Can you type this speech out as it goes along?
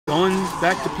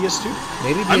back to PS2?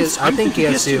 Maybe I think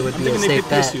PS2 would be a safe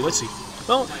bet. PS2. Let's see.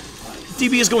 Well,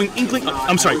 DB is going Inkling.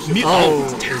 I'm sorry.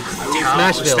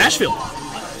 Smashville.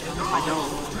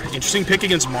 Interesting pick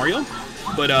against Mario,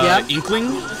 but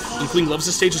Inkling loves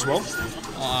the stage as well.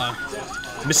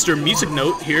 Mr. Music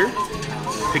Note here,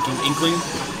 picking Inkling.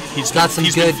 He's got some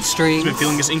good strings. He's been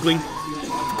feeling his Inkling,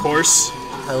 of course.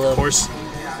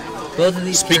 Both of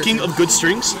these. Speaking of good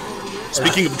strings,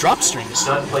 speaking of drop strings.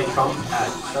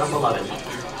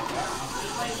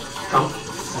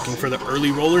 Looking for the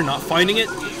early roller, not finding it.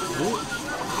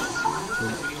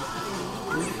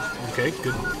 Okay,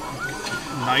 good.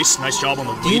 Nice job on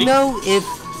the waiting. Do you know if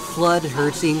Flood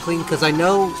hurts Inkling? Because I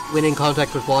know when in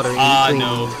contact with water, Inkling...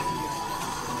 no.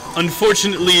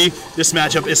 Unfortunately, this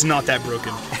matchup is not that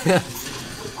broken.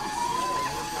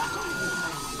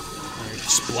 Right,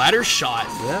 splatter shot.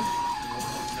 Yeah.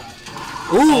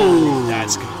 Ooh!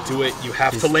 That's gonna do it. You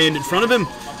have to land in front of him.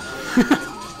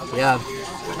 Yeah.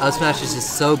 Up smash is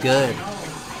just so good.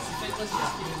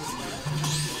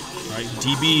 Alright,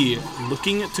 DB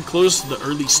looking to close the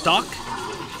early stock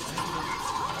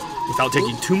without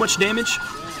taking too much damage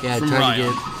from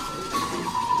Ryon.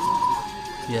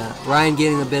 Ryon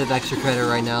getting a bit of extra credit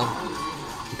right now.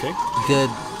 Okay. Good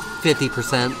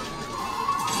 50%.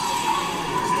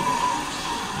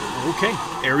 Okay,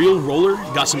 aerial roller,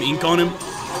 got some ink on him.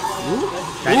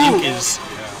 That ink is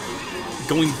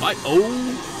going by. Oh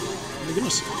my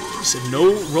goodness. He said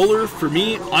no roller for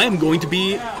me. I am going to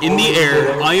be in the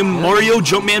air. I am Mario,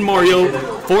 Jumpman Mario,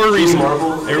 for a reason.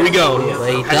 There we go.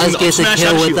 But he does get the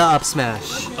kill with the up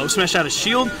smash. Up smash out of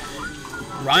shield.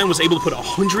 Ryon was able to put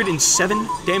 107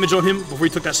 damage on him before he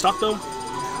took that stock though.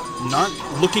 Not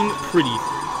looking pretty.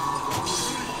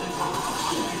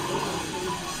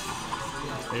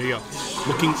 There you go.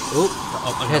 Looking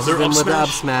another up smash. Up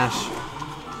smash.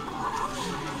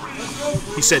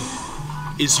 He said,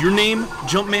 "Is your name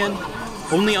Jumpman?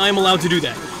 Only I am allowed to do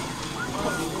that."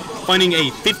 Finding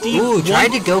a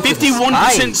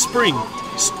 51% string.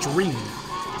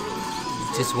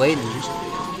 Just waiting.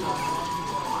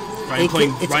 Ryon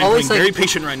playing very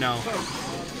patient right now.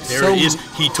 There it is.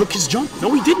 He took his jump.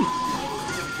 No, he didn't.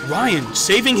 Ryon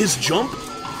saving his jump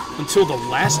until the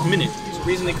last minute. There's a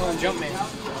reason they call him Jumpman.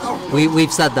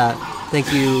 We've said that.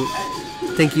 Thank you,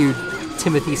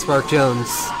 Timothy Spark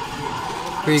Jones.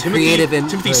 Very creative and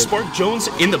Timothy Spark Jones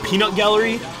in the peanut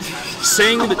gallery,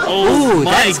 saying that. Oh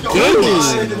my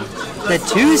goodness! The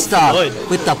two stop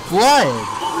with the flood.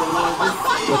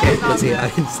 Okay, let's see. I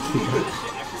didn't see that.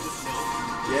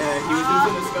 Yeah, he was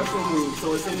using a special move, so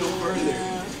it's no further.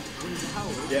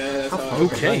 Yeah, that's how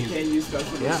okay.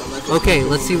 Okay,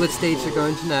 let's see what stage they're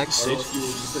going to next. So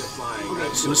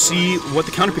let's see what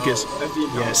the counter pick is.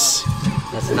 Yes.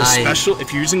 That's nice. Special.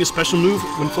 If you're using a special move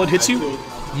when Flood hits you,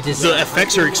 the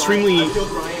effects are extremely.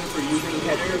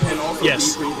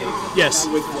 Yes.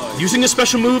 Using a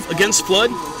special move against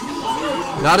Flood.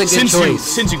 Not a good choice.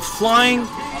 Sends you flying.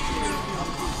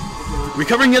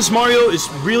 Recovering against Mario is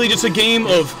really just a game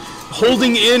of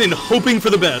holding in and hoping for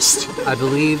the best. I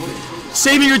believe.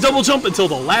 Saving your double jump until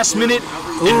the last minute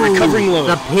and recovering low.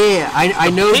 The pit. I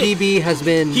know DB has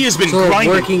been. He has been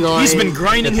grinding. He's been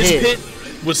grinding his pit.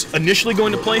 Was initially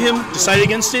going to play him. Decided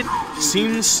against it.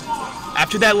 Seems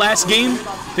after that last game,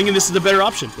 thinking this is the better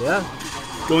option. Yeah.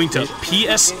 Going to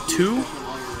PS2.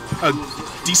 A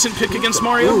decent pick against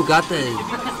Mario. Ooh, got the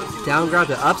down grab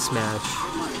to up smash.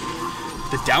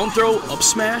 The down throw, up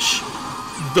smash,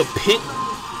 the pit,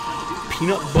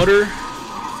 peanut butter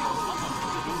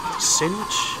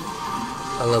sandwich.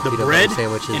 I love the peanut bread butter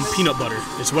sandwiches. And peanut butter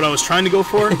is what I was trying to go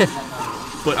for,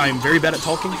 but I am very bad at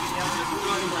talking.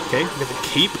 Okay, we got the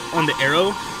cape on the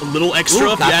arrow, a little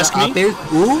extra if you ask me.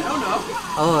 Ooh.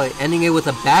 Oh, ending it with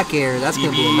a back air. That's going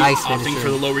to be a nice finish. Opting for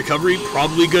the low recovery,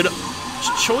 probably good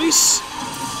choice.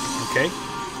 Okay.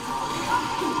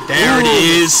 There it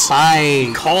is. Spike.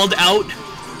 He called out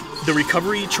the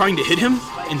recovery trying to hit him,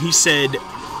 and he said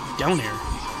down air.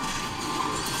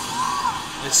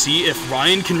 Let's see if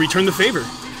Ryon can return the favor.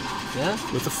 Yeah.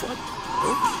 With the flood.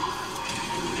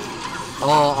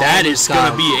 Oh, that is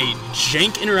going to be a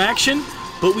jank interaction,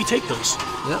 but we take those.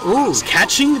 Yeah. Ooh. It's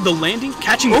catching the landing,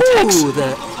 catching the text. Ooh,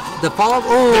 the follow-up.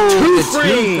 Ooh, the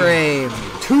two-frame.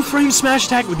 Two-frame smash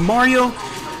attack with Mario.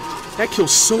 That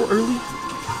kills so early.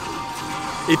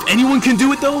 If anyone can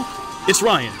do it, though, it's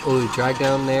Ryon. Oh, drag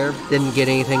down there. Didn't get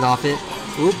anything off it.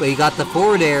 Ooh, but he got the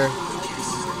forward air.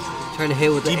 Trying to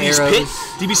hit with the arrows.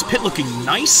 DB's pit looking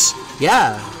nice.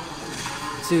 Yeah.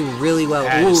 It's doing really well.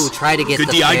 Ooh, try to get the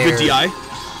DI, fair. good DI.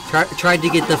 Tried to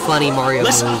get the funny Mario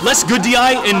move. Less good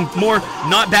DI and more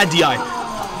not bad DI.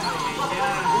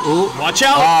 Ooh. Watch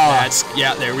out. Oh.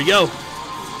 Yeah, there we go.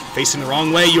 Facing the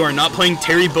wrong way. You are not playing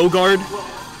Terry Bogard.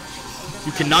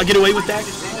 You cannot get away with that.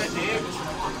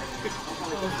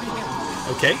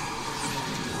 Okay.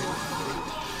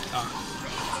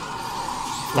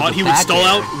 Thought he would stall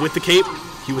out with the cape.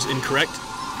 He was incorrect.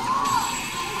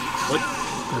 What?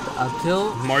 With the up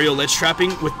tilt? Mario ledge trapping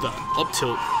with the up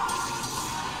tilt.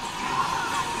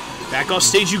 Back off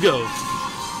stage you go.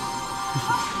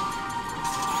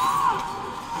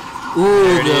 Ooh,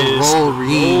 There it the is. roll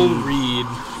read. Roll read.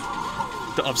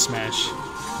 The up smash.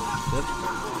 Yep.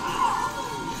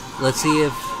 Let's see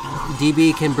if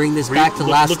DB can bring this back to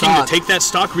last looking stock. to take that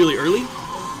stock really early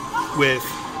with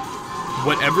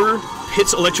whatever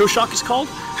Pit's electroshock is called.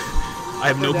 I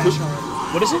have no clue.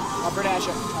 What is it? Upper dash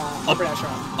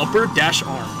arm. Upper dash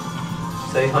arm.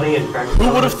 Say honey and crackers.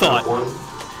 Who would have thought?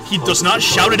 He does not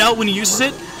shout it out when he uses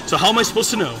it, so how am I supposed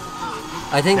to know?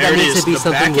 I think There that it needs is, to be the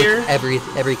something back air,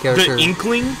 with every character. The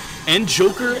Inkling and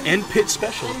Joker and Pit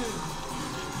special.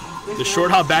 The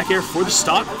short hop back air for the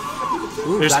stock.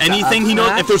 Ooh, There's got the anything up he knows.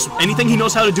 smash. If there's anything he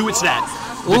knows how to do, it's that.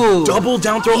 The Ooh, double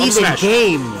down throw up even smash.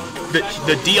 game.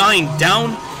 The DIing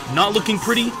down, not looking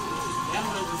pretty.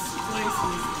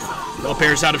 The up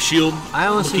air's out of shield. I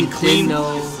honestly looking clean. didn't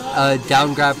know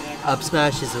down grab up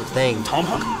smash is a thing.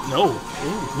 Tomahawk? No.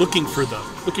 Looking for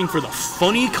the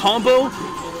funny combo.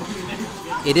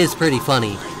 It is pretty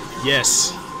funny.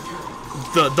 Yes.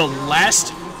 The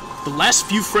last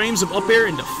few frames of up air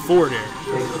into forward air.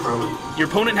 Your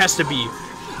opponent has to be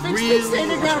really.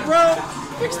 Standing ground, bro.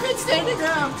 Fix Pit standing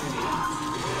ground.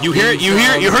 You heard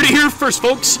it here first,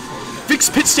 folks. Fix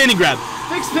Pit standing grab.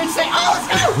 Fix Pit standing. Oh,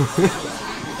 let's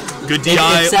go. Good DI. If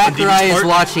on Sakurai DB's is part.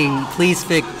 watching, please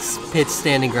fix Pit's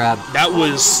standing grab. That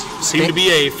seemed to be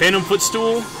a phantom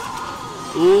footstool.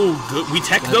 Ooh, good. We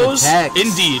tech Got the those. techs.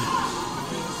 Indeed.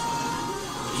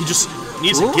 He just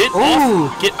needs Ooh, to get ooh.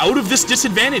 get out of this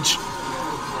disadvantage.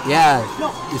 Yeah,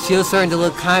 the shield's starting to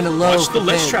look kind of low. Watch the for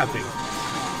ledge Pit. trapping.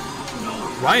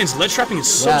 Ryan's ledge trapping is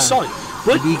so Yeah. solid.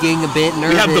 But Be getting a bit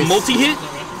nervous. we have the multi-hit.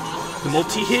 The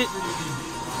multi-hit.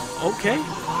 Okay.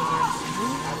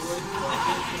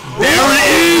 There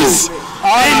it is!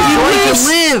 And he lives!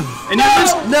 live. And he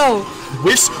lives. No.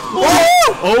 Whisk.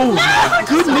 Oh my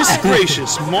goodness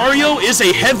gracious. Mario is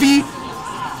a heavy.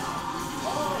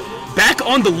 Back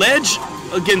on the ledge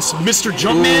against Mr.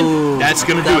 Jumpman. Ooh, That's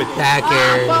going to do it. Back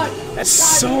air. That's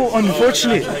so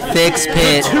unfortunate. Fix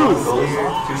Pit. Two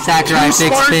Sakurai fix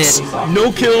sparks, Pit.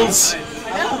 no kills.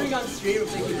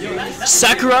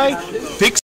 Sakurai